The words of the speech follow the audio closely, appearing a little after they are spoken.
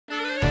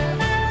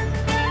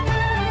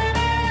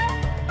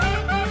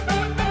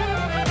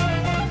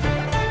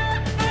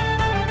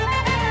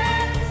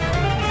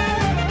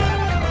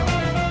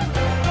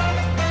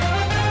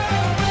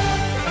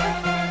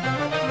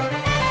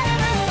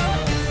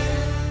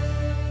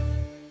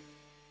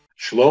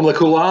Shalom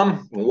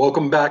lekulam, and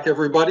welcome back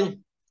everybody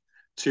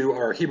to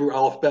our Hebrew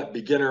Alphabet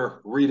Beginner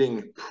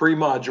Reading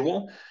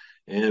Pre-Module.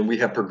 And we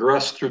have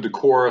progressed through the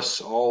course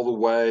all the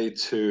way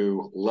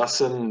to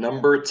lesson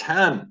number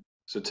 10.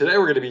 So today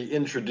we're going to be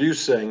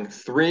introducing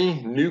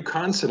three new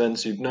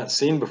consonants you've not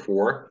seen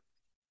before.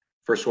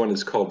 First one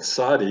is called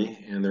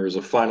Tzade, and there is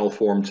a final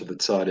form to the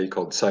Tzade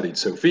called Tzade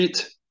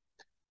Tzofit.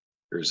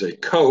 There's a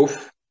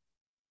Qof,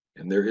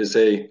 and there is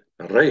a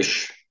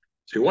Resh.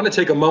 So you want to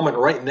take a moment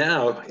right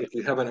now, if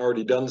you haven't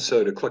already done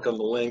so, to click on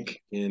the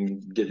link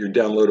and get your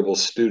downloadable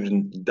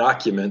student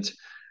document,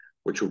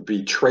 which will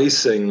be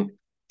tracing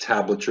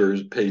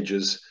tablatures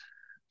pages,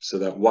 so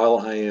that while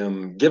I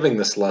am giving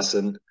this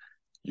lesson,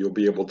 you'll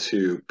be able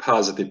to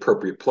pause at the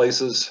appropriate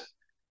places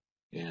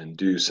and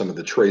do some of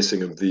the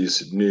tracing of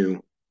these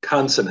new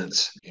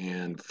consonants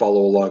and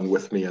follow along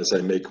with me as I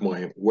make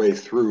my way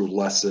through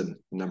lesson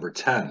number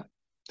 10.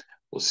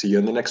 We'll see you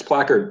in the next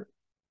placard.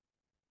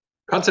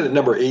 Consonant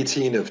number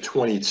 18 of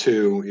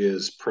 22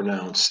 is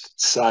pronounced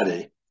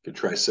Tzade. You could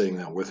try saying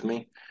that with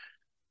me.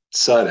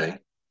 Tzade.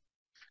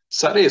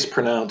 Tzade is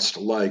pronounced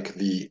like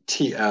the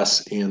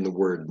TS in the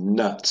word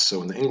nuts.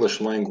 So in the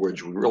English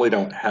language, we really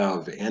don't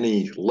have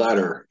any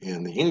letter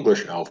in the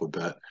English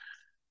alphabet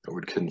that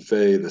would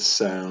convey the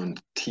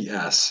sound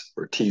TS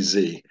or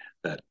TZ,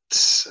 that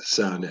tss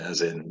sound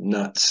as in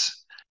nuts.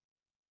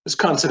 This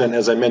consonant,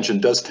 as I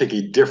mentioned, does take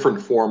a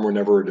different form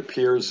whenever it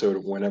appears. So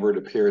whenever it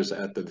appears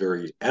at the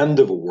very end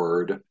of a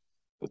word,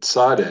 the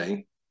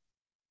Tzade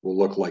will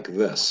look like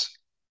this.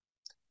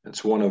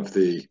 It's one of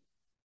the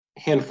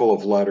handful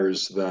of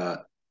letters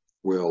that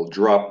will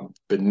drop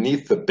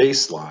beneath the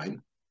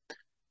baseline.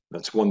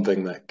 That's one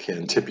thing that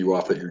can tip you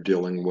off that you're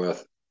dealing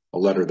with a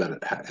letter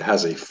that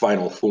has a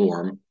final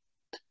form.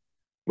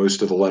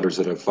 Most of the letters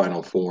that have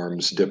final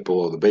forms dip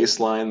below the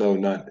baseline, though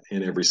not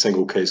in every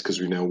single case, because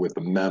we know with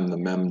the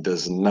mem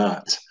does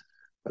not.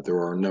 But there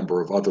are a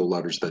number of other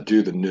letters that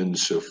do. The nun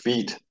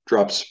sofit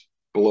drops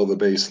below the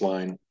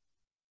baseline.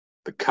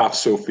 The kaf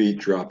sofit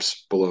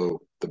drops below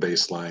the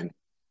baseline.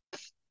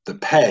 The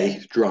pei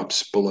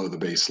drops below the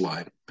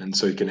baseline. And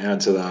so you can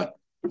add to that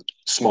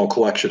small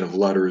collection of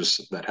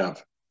letters that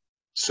have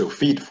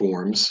sofit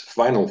forms,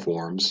 final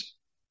forms,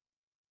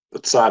 the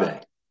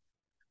tzade.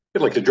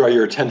 I'd like to draw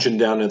your attention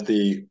down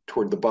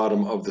toward the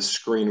bottom of the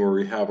screen where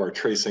we have our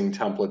tracing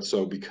template.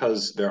 So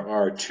because there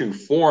are two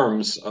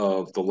forms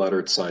of the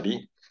letter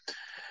tzadi,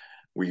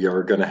 we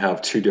are going to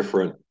have two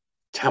different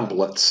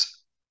templates.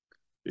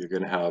 You're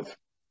going to have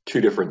two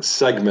different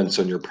segments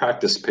on your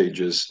practice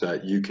pages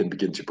that you can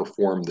begin to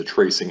perform the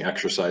tracing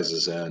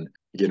exercises and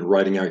begin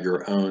writing out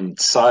your own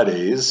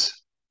tzades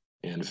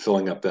and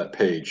filling up that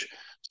page.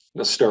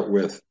 Let's start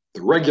with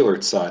the regular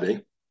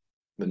tzade,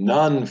 the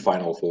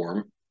non-final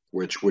form,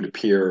 which would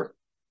appear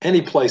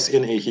any place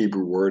in a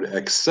Hebrew word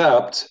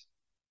except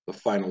the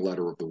final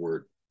letter of the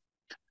word.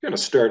 I'm going to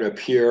start up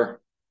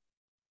here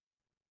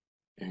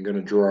and going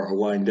to draw a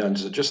line down.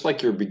 So just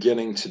like you're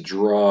beginning to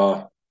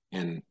draw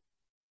an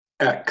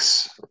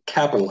X, or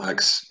capital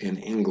X in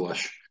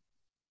English,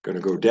 going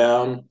to go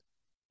down,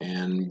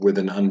 and with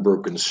an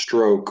unbroken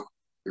stroke,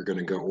 you're going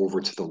to go over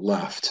to the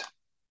left.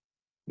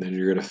 Then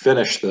you're going to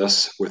finish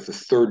this with the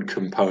third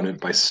component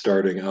by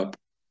starting up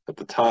at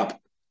the top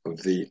of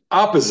the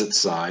opposite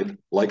side.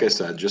 Like I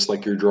said, just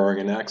like you're drawing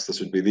an X, this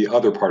would be the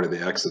other part of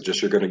the X. It's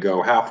just you're going to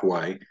go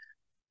halfway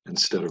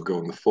instead of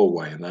going the full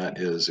way. And that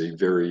is a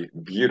very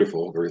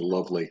beautiful, very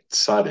lovely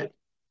tzade.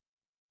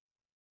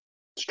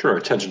 Let's turn our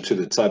attention to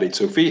the tzade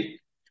tzofit.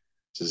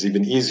 This is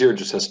even easier,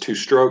 just has two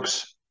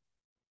strokes.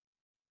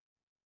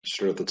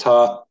 Start at the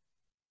top.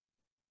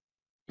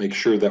 Make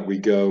sure that we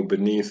go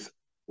beneath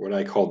what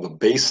I call the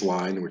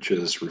baseline, which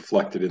is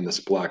reflected in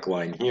this black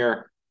line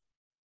here.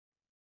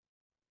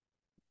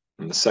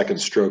 And the second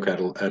stroke at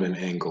an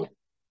angle.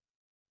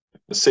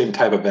 The same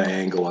type of an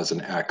angle as an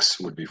X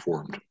would be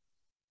formed.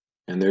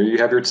 And there you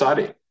have your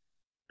tzade.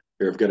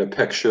 Here I've got a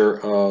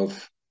picture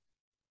of,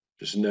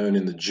 just known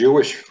in the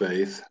Jewish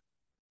faith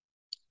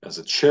as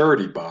a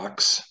charity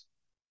box.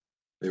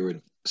 They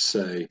would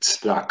say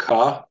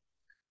tzedakah.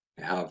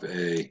 I have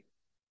a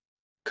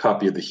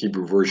copy of the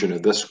Hebrew version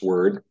of this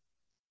word.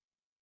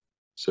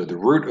 So the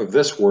root of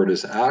this word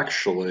is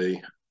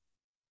actually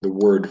the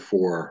word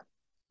for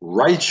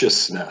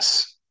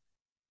righteousness.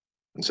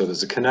 And so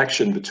there's a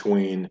connection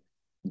between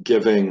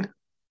giving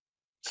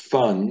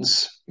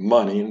funds,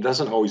 money, and it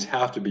doesn't always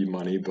have to be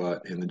money,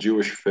 but in the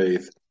Jewish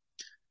faith,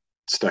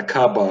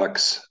 tzedakah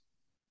box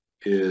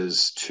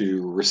is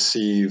to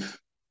receive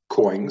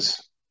coins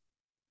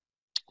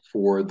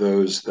for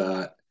those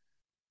that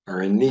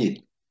are in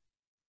need.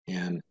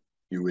 And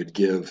you would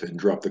give and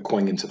drop the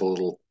coin into the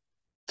little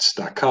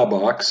tzedakah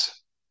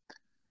box.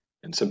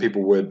 And some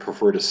people would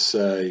prefer to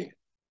say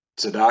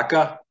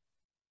tzedakah,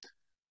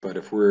 but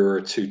if we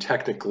were to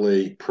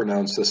technically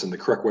pronounce this in the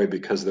correct way,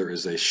 because there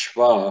is a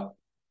shva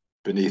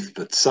beneath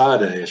the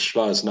tzade, a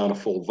shva is not a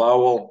full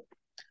vowel,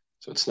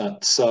 so it's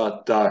not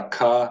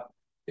tzedakah,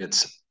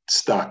 it's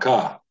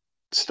tzedakah.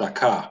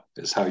 Tzedakah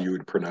is how you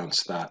would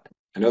pronounce that.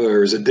 I know there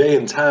was a day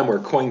and time where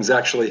coins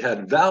actually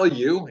had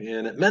value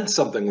and it meant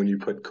something when you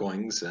put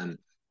coins. And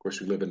of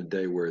course, we live in a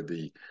day where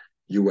the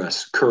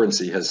US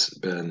currency has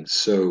been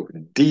so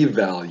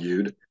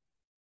devalued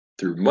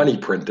through money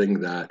printing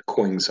that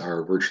coins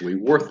are virtually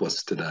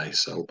worthless today.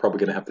 So we're probably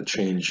going to have to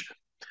change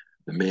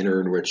the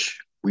manner in which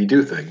we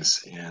do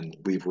things and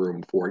leave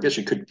room for, I guess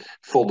you could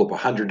fold up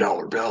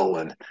 $100 bill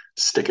and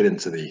stick it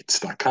into the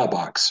tzedakah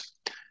box.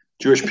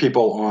 Jewish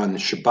people on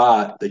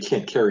Shabbat, they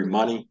can't carry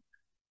money,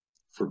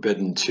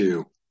 forbidden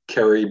to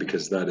carry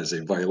because that is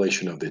a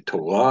violation of the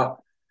Torah.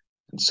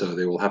 And so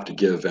they will have to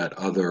give at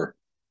other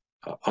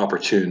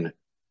opportune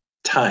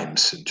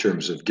times in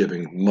terms of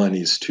giving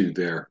monies to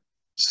their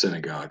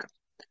synagogue.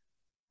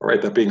 All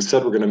right, that being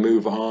said, we're going to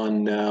move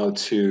on now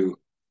to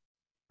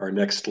our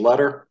next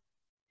letter.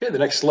 Okay, the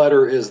next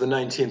letter is the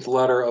 19th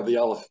letter of the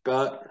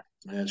alphabet.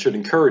 And it should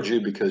encourage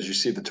you because you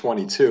see the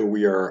 22,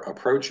 we are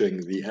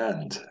approaching the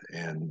end.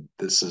 And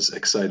this is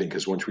exciting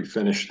because once we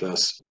finish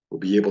this, we'll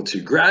be able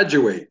to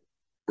graduate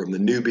from the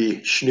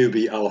newbie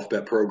schnoobie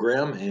alphabet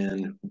program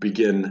and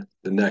begin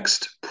the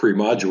next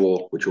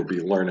pre-module, which will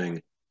be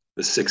learning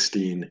the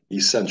 16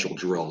 essential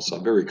drills. So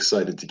I'm very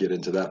excited to get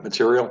into that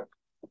material.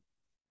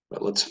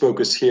 But let's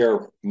focus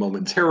here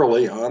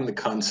momentarily on the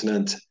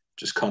consonant,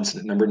 just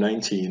consonant number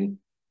 19.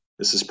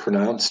 This is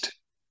pronounced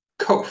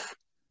Qof.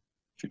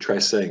 You try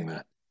saying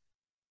that.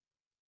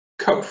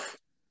 Qof.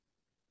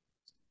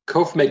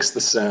 Qof makes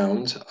the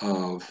sound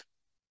of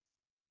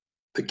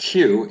the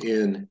Q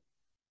in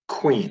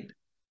queen.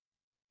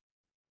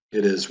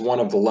 It is one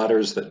of the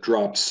letters that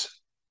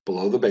drops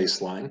below the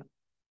baseline.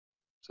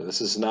 So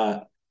this is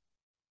not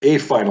a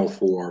final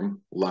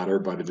form letter,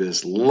 but it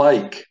is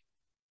like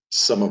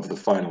some of the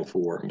final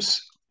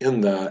forms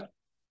in that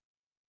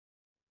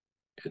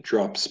it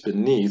drops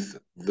beneath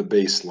the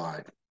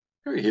baseline.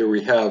 Here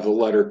we have the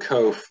letter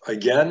Qof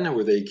again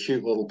with a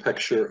cute little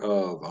picture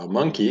of a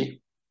monkey.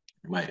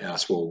 You might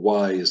ask, well,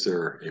 why is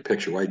there a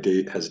picture? Why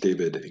has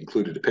David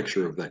included a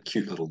picture of that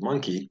cute little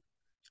monkey?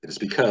 It is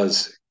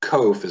because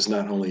Qof is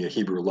not only a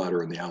Hebrew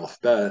letter in the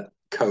alphabet,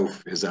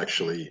 Qof is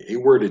actually a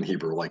word in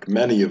Hebrew, like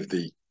many of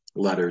the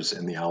letters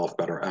in the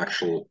alphabet are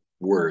actual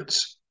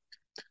words.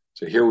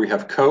 So here we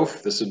have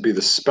Qof. This would be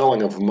the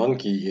spelling of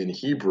monkey in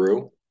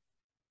Hebrew.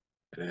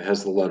 And it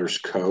has the letters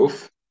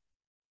Qof,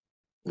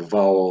 the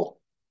vowel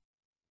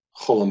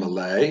cholam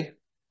alei,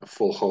 a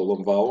full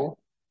cholam vowel.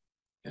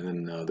 And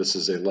then this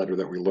is a letter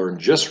that we learned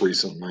just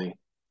recently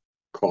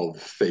called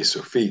fe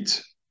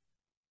sofit,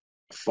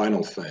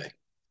 final fe.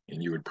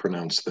 And you would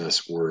pronounce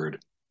this word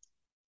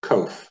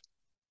Qof.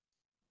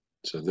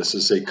 So this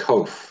is a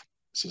Qof.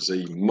 This is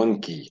a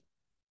monkey.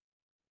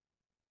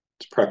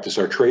 Let's practice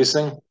our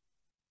tracing.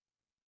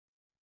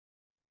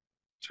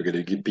 So we're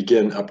going to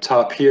begin up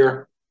top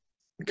here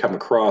and come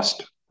across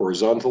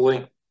horizontally.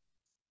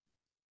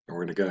 And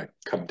we're going to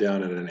come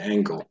down at an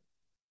angle.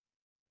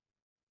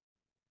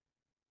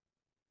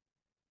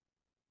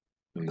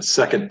 And the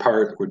second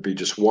part would be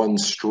just one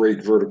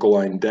straight vertical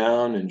line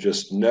down, and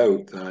just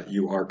note that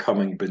you are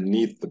coming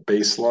beneath the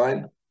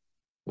baseline.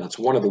 That's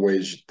one of the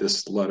ways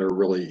this letter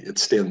really, it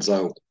stands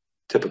out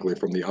typically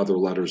from the other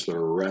letters that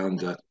are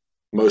around it.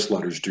 Most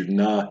letters do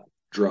not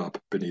drop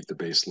beneath the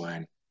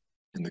baseline,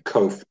 and the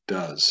Qof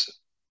does.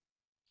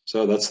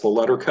 So that's the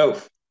letter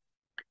Qof.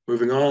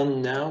 Moving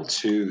on now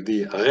to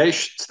the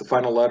Resh. It's the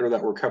final letter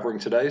that we're covering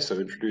today, so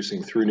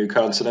introducing 3 new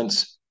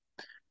consonants,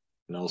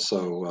 and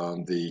also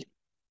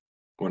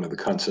one of the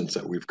consonants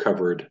that we've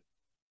covered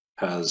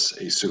has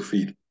a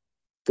Sofit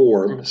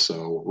form.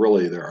 So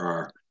really there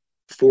are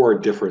 4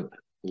 different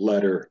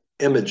letter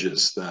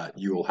images that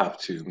you will have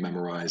to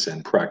memorize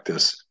and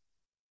practice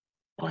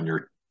on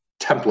your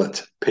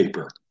template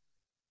paper.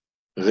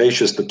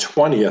 Resh is the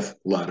 20th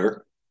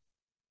letter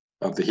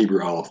of the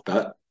Hebrew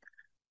alphabet.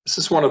 This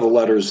is one of the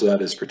letters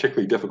that is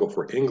particularly difficult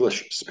for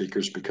English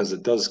speakers because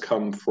it does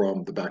come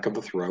from the back of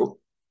the throat.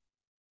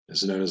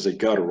 It's known as a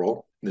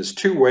guttural. There's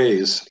 2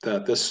 ways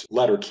that this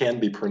letter can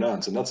be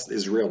pronounced, and that's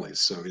Israelis.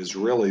 So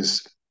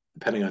Israelis,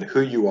 depending on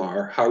who you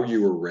are, how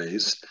you were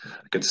raised,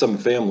 like in some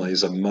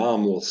families, a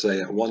mom will say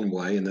it one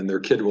way and then their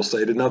kid will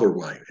say it another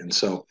way. And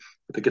so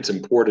I think it's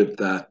important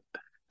that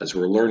as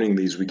we're learning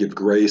these, we give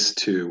grace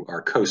to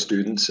our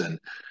co-students and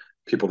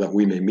people that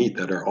we may meet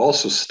that are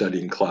also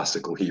studying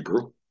classical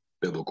Hebrew,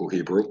 biblical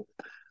Hebrew,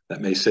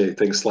 that may say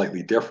things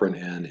slightly different,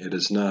 and it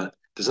does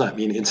not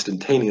mean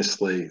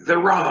instantaneously they're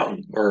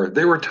wrong or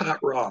they were taught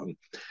wrong.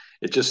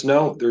 It just,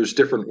 no, there's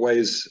different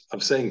ways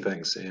of saying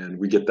things, and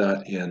we get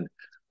that in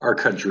our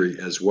country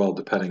as well,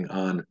 depending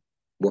on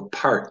what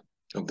part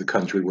of the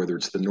country, whether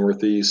it's the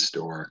Northeast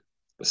or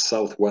the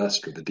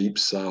Southwest or the Deep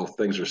South,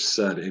 things are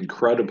said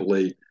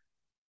incredibly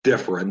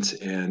different,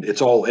 and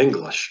it's all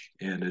English,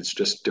 and it's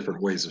just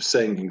different ways of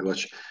saying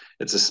English.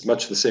 It's as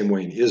much the same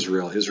way in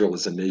Israel. Israel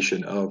is a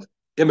nation of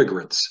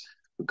immigrants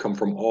who come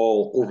from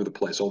all over the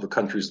place, all the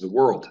countries of the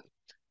world,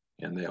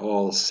 and they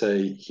all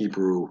say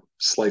Hebrew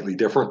slightly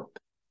different.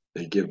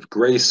 They give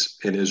grace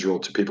in Israel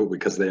to people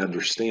because they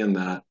understand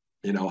that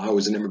You know, I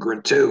was an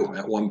immigrant too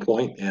at one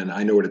point, and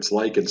I know what it's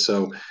like. And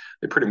so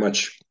they pretty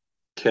much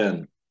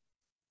can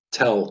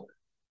tell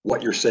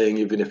what you're saying,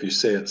 even if you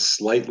say it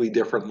slightly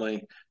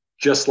differently.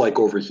 Just like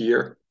over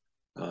here,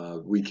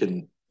 we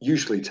can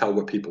usually tell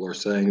what people are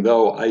saying.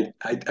 Though I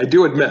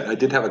do admit, I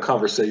did have a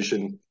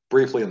conversation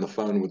briefly on the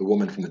phone with a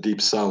woman from the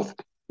deep south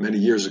many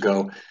years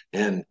ago,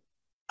 and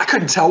I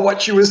couldn't tell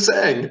what she was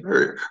saying.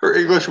 Her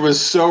English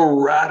was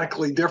so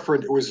radically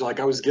different. It was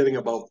like I was getting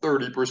about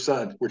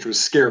 30%, which was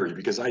scary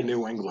because I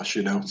knew English,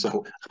 you know.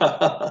 So,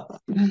 all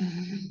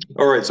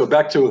right. So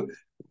back to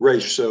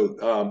Resh.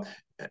 So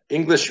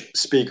English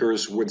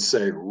speakers would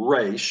say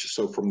Resh.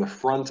 So from the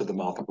front of the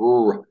mouth,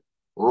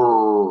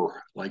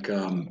 like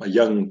a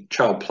young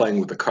child playing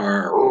with a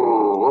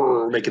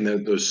car, making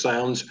those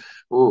sounds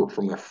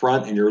from the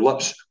front, and your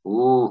lips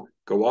go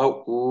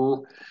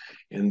out.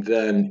 And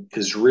then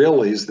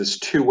Israelis, there's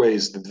two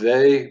ways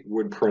they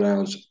would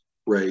pronounce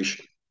resh.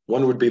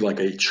 One would be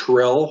like a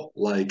trill,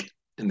 like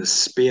in the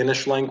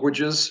Spanish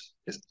languages.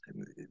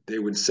 They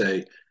would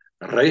say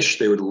resh,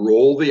 they would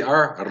roll the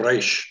R,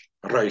 resh,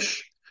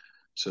 resh.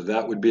 So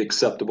that would be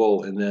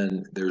acceptable. And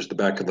then there's the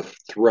back of the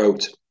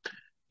throat,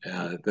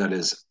 that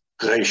is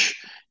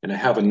resh. And I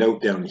have a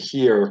note down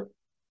here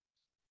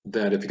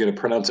that if you're going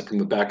to pronounce it from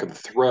the back of the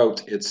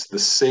throat, it's the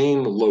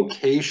same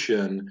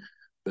location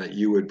that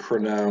you would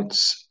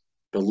pronounce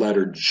the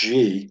letter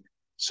G.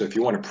 So if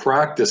you want to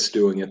practice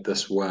doing it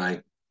this way,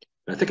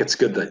 I think it's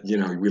good that, you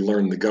know, we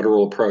learn the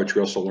guttural approach.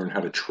 We also learn how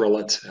to trill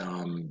it.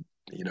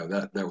 You know,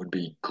 that would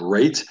be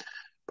great.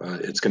 But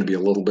it's going to be a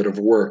little bit of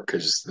work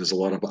because there's a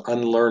lot of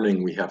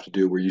unlearning we have to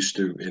do. We're used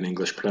to, in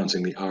English,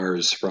 pronouncing the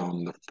R's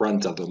from the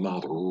front of the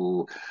mouth.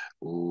 Ooh,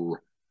 ooh,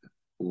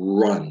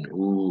 run,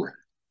 ooh,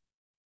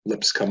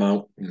 lips come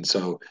out. And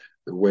so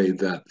the way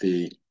that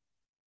the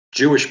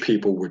Jewish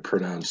people would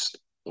pronounce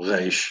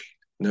resh,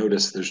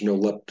 notice there's no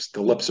lips.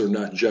 The lips are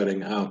not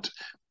jutting out.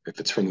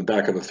 If it's from the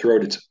back of the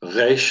throat, it's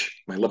resh.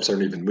 My lips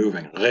aren't even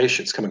moving. Resh,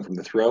 it's coming from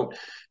the throat.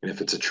 And if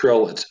it's a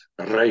trill, it's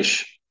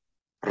resh,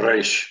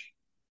 resh.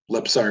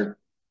 Lips aren't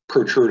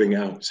protruding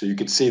out. So you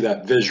can see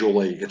that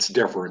visually, it's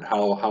different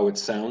how it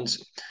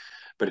sounds.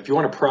 But if you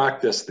want to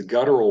practice the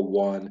guttural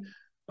one,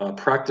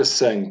 practice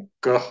saying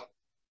g,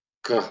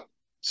 g.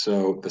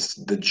 So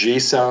the G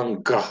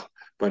sound, g.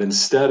 But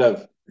instead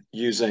of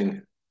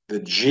using the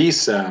G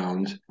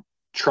sound,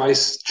 try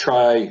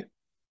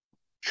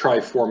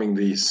forming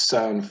the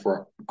sound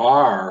for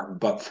R,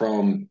 but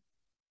from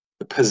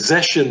the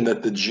position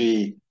that the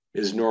G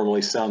is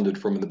normally sounded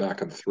from in the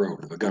back of the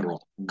throat, the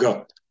guttural. G,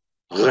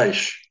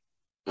 resh,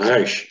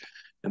 resh.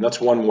 And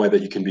that's one way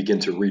that you can begin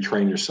to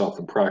retrain yourself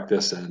and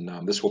practice.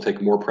 And this will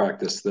take more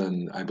practice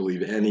than I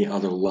believe any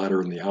other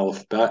letter in the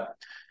alphabet.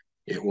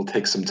 It will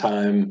take some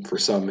time. For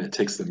some, it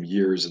takes them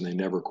years and they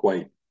never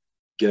quite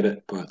get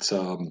it. But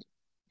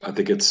I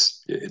think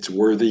it's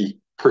worthy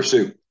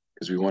pursuit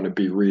because we want to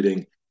be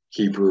reading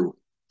Hebrew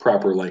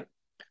properly.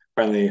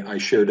 Finally, I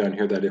share down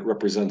here that it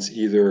represents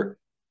either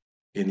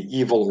an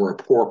evil or a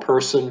poor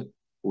person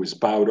who is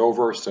bowed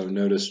over. So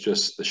notice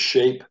just the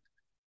shape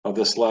of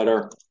this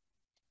letter.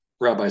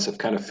 Rabbis have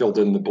kind of filled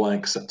in the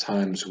blanks at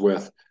times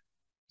with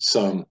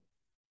some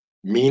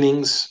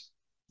meanings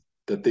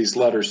that these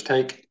letters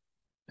take.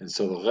 And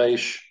so the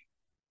resh,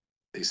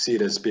 they see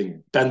it as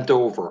being bent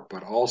over,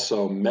 but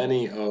also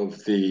many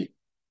of the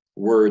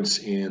words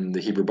in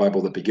the Hebrew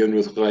Bible that begin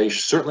with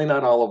resh, certainly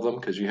not all of them,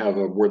 because you have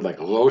a word like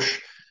rosh,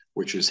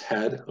 which is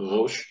head,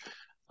 rosh,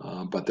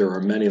 but there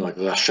are many like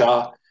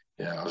rasha.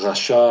 Yeah,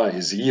 rasha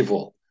is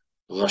evil.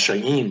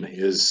 Rashaim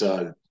is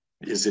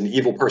an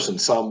evil person.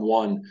 Psalm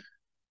 1,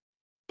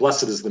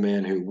 blessed is the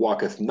man who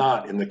walketh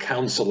not in the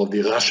counsel of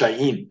the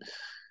rashaim.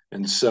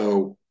 And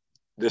so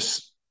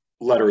this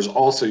letter is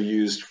also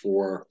used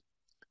for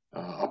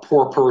a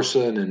poor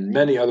person and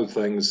many other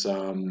things.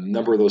 A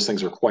number of those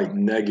things are quite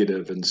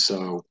negative. And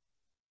so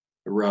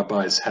the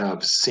rabbis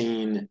have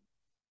seen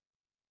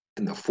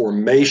in the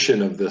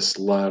formation of this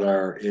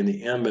letter an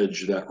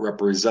image that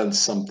represents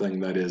something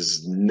that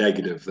is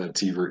negative,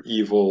 that's either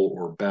evil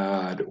or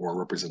bad or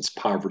represents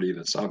poverty.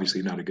 That's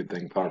obviously not a good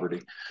thing, poverty.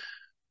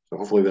 So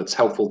hopefully that's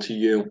helpful to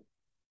you.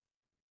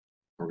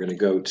 We're going to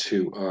go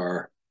to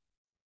our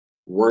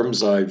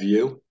worm's eye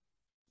view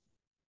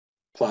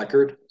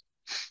placard.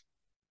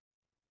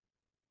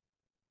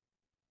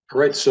 All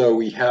right, so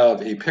we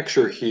have a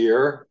picture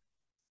here,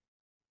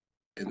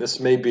 and this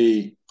may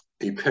be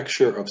a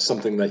picture of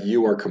something that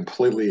you are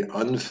completely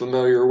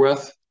unfamiliar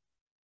with.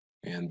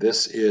 And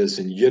this is,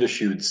 in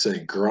Yiddish, you would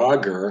say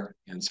Grager,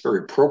 and it's very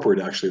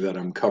appropriate, actually, that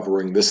I'm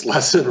covering this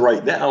lesson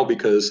right now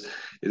because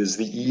it is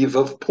the eve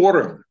of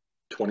Purim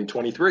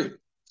 2023.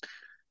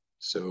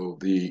 So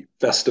the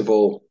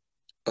festival,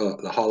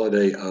 the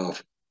holiday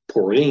of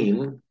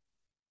Purim,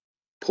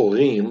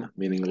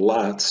 meaning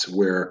lots,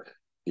 where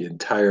the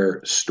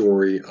entire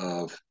story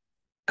of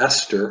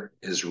Esther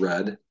is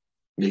read.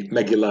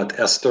 Megillat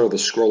Esther, the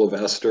scroll of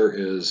Esther,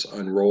 is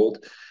unrolled,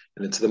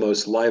 and it's the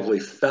most lively,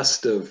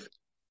 festive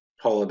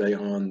holiday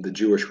on the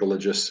Jewish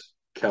religious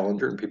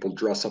calendar, and people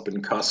dress up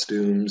in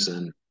costumes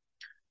and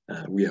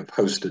We have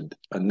hosted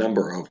a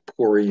number of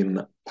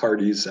Purim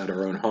parties at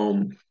our own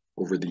home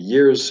over the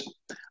years.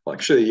 I'll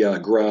actually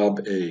grab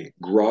a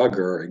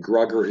grogger. A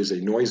grogger is a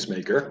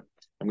noisemaker.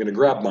 I'm going to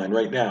grab mine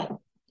right now.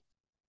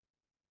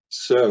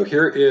 So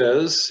here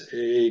is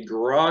a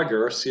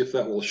grogger. See if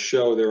that will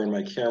show there on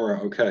my camera.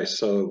 Okay,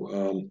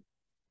 so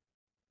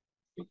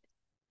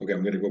okay,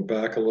 I'm going to go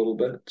back a little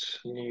bit.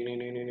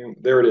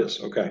 There it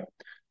is. Okay,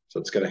 so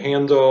it's got a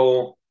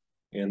handle,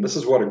 and this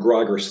is what a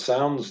grogger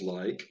sounds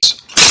like.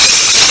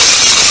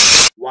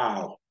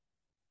 Wow,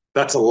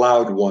 that's a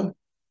loud one.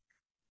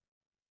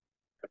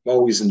 I've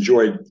always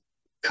enjoyed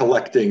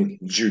collecting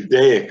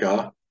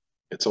Judaica.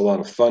 It's a lot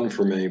of fun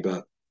for me,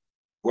 but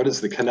what is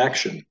the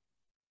connection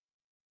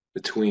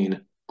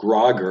between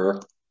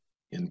grogger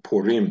and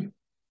Purim?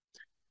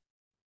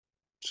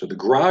 So the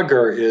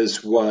grogger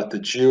is what the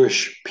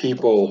Jewish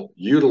people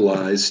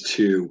utilize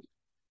to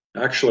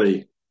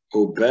actually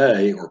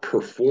obey or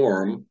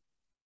perform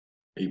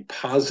a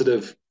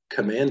positive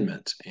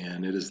commandment.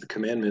 And it is the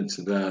commandment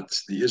that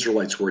the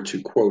Israelites were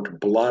to, quote,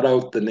 blot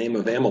out the name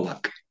of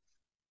Amalek.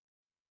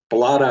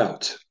 Blot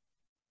out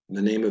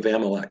the name of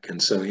Amalek.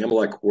 And so the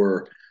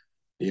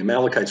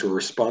Amalekites were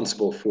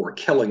responsible for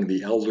killing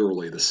the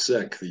elderly, the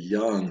sick, the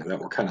young, that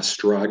were kind of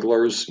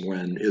stragglers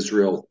when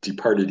Israel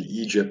departed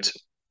Egypt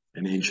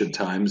in ancient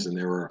times, and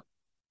they were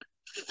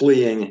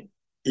fleeing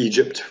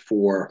Egypt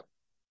for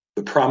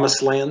the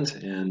promised land.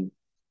 And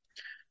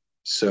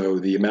so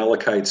the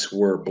Amalekites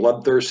were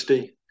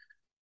bloodthirsty,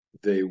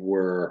 they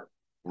were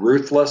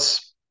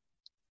ruthless,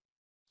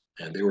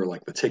 and they were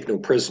like the take no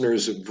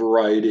prisoners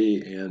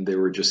variety, and they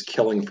were just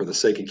killing for the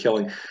sake of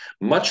killing,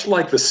 much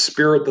like the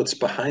spirit that's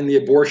behind the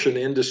abortion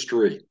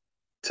industry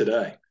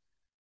today,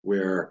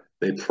 where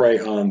they prey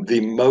on the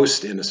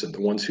most innocent.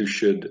 The ones who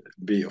should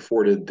be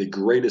afforded the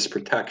greatest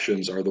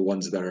protections are the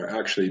ones that are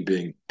actually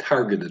being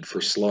targeted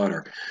for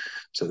slaughter.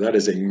 So that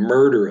is a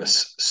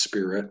murderous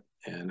spirit,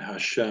 and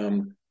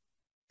Hashem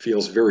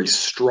feels very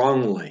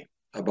strongly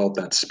about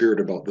that spirit,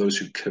 about those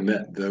who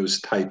commit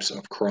those types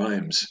of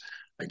crimes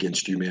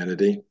against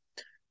humanity.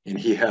 And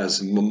he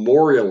has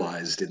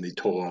memorialized in the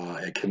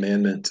Torah a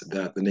commandment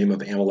that the name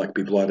of Amalek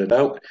be blotted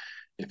out.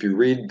 If you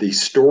read the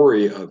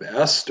story of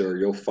Esther,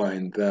 you'll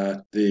find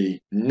that the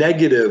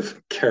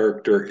negative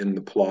character in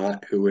the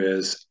plot, who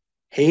is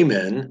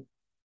Haman,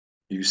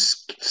 you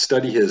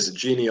study his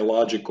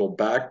genealogical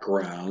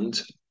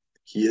background,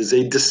 he is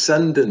a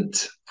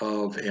descendant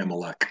of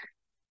Amalek.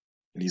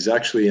 And he's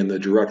actually in the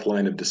direct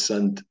line of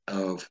descent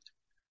of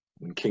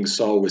when King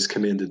Saul was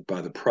commanded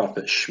by the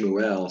prophet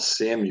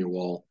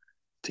Samuel,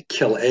 to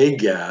kill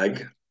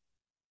Agag.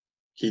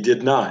 He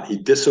did not. He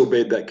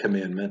disobeyed that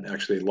commandment,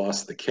 actually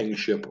lost the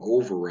kingship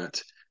over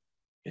it.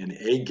 And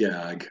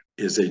Agag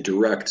is a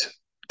direct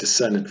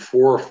descendant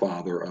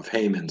forefather of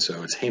Haman.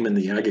 So it's Haman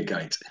the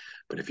Agagite.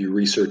 But if you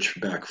research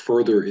back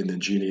further in the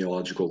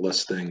genealogical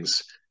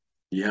listings,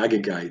 the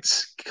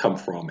Agagites come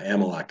from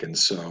Amalek, and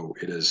so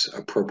it is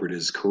appropriate, it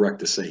is correct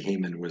to say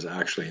Haman was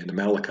actually an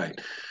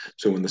Amalekite.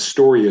 So when the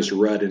story is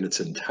read in its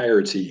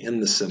entirety in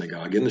the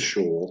synagogue, in the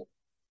shul,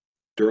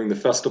 during the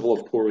festival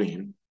of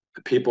Purim,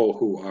 the people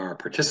who are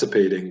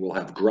participating will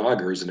have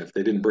groggers, and if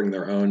they didn't bring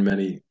their own,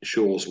 many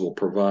shuls will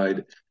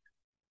provide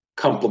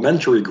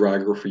complimentary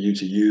grogger for you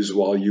to use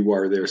while you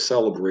are there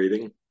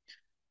celebrating.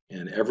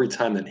 And every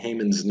time that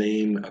Haman's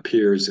name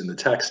appears in the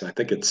text, I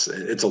think it's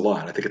a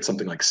lot. I think it's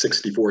something like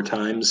 64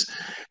 times.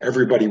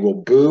 Everybody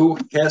will boo,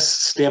 hiss,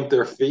 stamp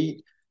their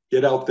feet,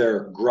 get out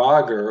their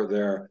grogger,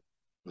 their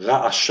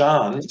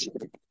ra'ashan,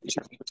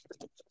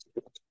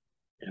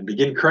 and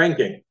begin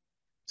cranking.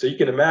 So you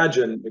can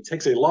imagine it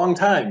takes a long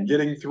time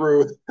getting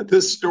through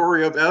this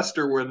story of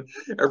Esther when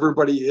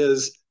everybody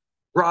is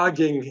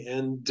grogging,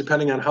 and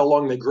depending on how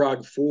long they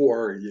grog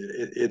for,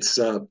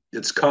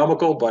 it's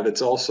comical, but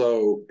it's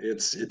also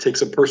it takes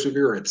some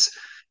perseverance.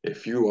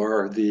 If you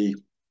are the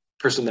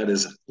person that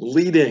is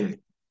leading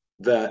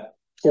that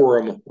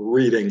Purim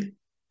reading,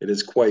 it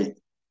is quite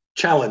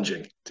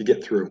challenging to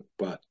get through,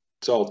 but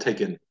it's all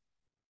taken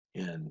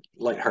in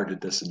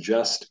lightheartedness and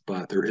jest.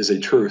 But there is a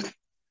truth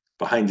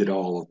behind it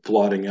all of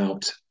blotting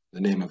out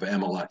the name of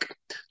Amalek.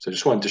 So I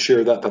just wanted to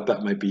share that. Thought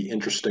that might be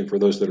interesting for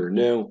those that are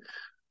new.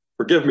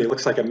 Forgive me, it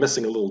looks like I'm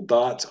missing a little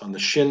dot on the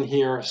shin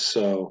here.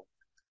 So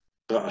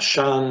the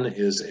ashan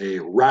is a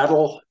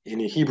rattle in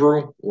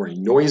Hebrew, or a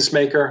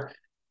noisemaker.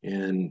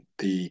 In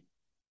the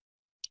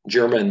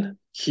German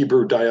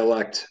Hebrew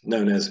dialect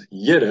known as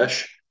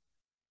Yiddish,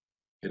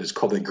 it is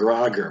called a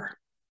grogger.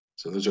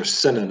 So those are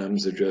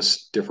synonyms. They're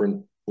just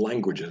different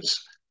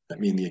languages that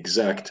mean the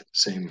exact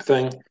same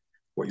thing.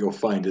 What you'll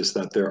find is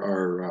that there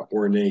are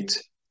ornate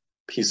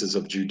pieces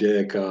of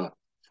Judaica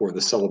for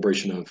the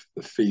celebration of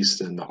the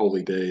feast and the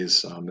holy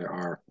days. There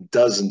are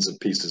dozens of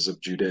pieces of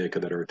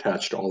Judaica that are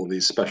attached to all of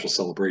these special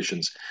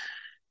celebrations.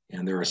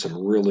 And there are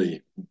some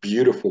really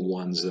beautiful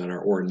ones that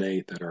are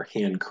ornate, that are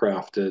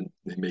handcrafted.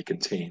 They may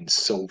contain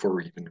silver,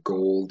 even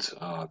gold,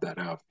 that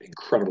have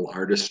incredible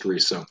artistry.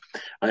 So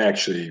I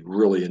actually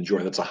really enjoy,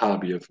 that's a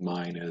hobby of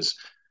mine, is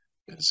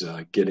is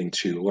getting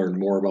to learn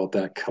more about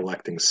that,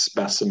 collecting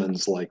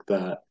specimens like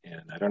that.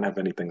 And I don't have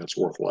anything that's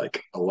worth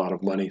like a lot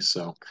of money.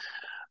 So,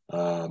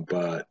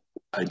 but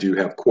I do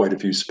have quite a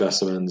few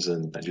specimens,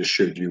 and I just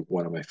showed you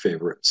one of my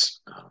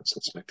favorites. So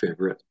that's my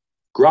favorite.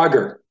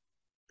 Grogger.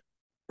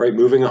 Right,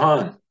 moving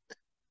on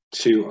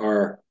to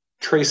our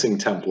tracing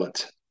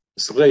template.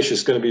 This Resh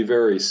is going to be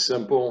very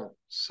simple.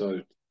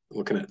 So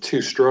looking at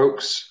 2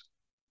 strokes,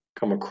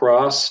 come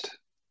across,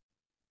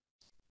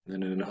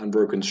 and then in an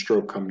unbroken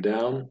stroke come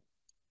down,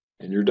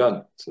 and you're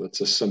done. So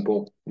that's a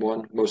simple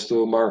one. Most of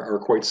them are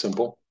quite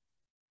simple,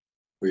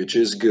 which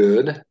is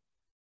good.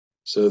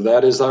 So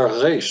that is our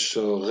Resh.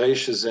 So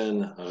Resh is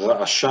in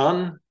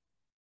Ra'ashan,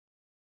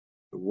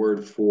 the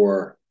word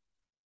for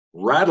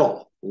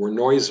rattle or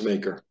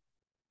noisemaker.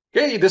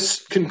 Okay,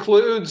 this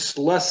concludes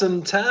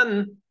lesson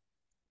 10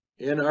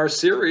 in our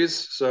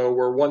series. So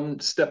we're one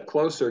step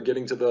closer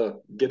getting to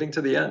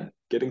the end,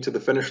 getting to the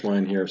finish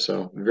line here.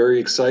 So very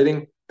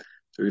exciting.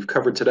 So we've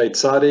covered today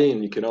Tzade,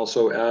 and you can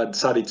also add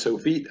Tzade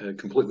Tzofit, a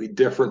completely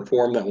different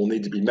form that will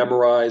need to be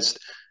memorized,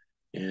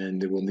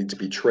 and it will need to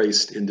be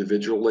traced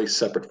individually,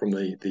 separate from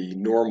the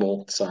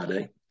normal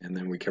Tzade. And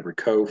then we covered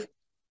Qof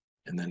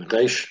and then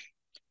Resh.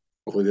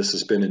 Hopefully this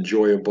has been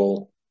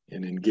enjoyable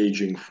and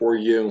engaging for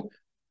you.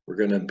 We're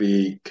going to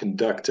be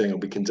I'll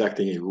be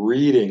conducting a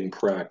reading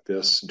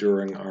practice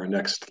during our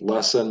next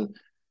lesson,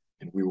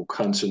 and we will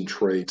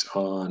concentrate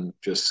on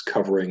just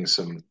covering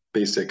some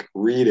basic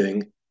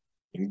reading,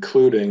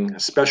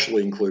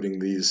 especially including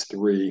these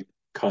 3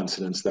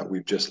 consonants that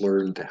we've just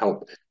learned, to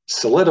help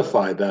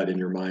solidify that in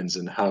your minds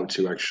and how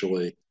to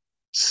actually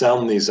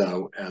sound these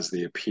out as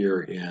they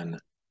appear in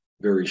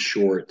very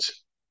short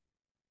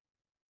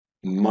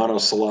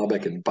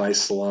monosyllabic and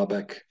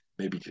bisyllabic,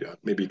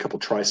 maybe a couple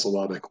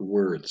trisyllabic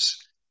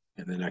words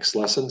in the next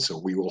lesson.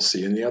 So we will see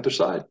you on the other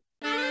side.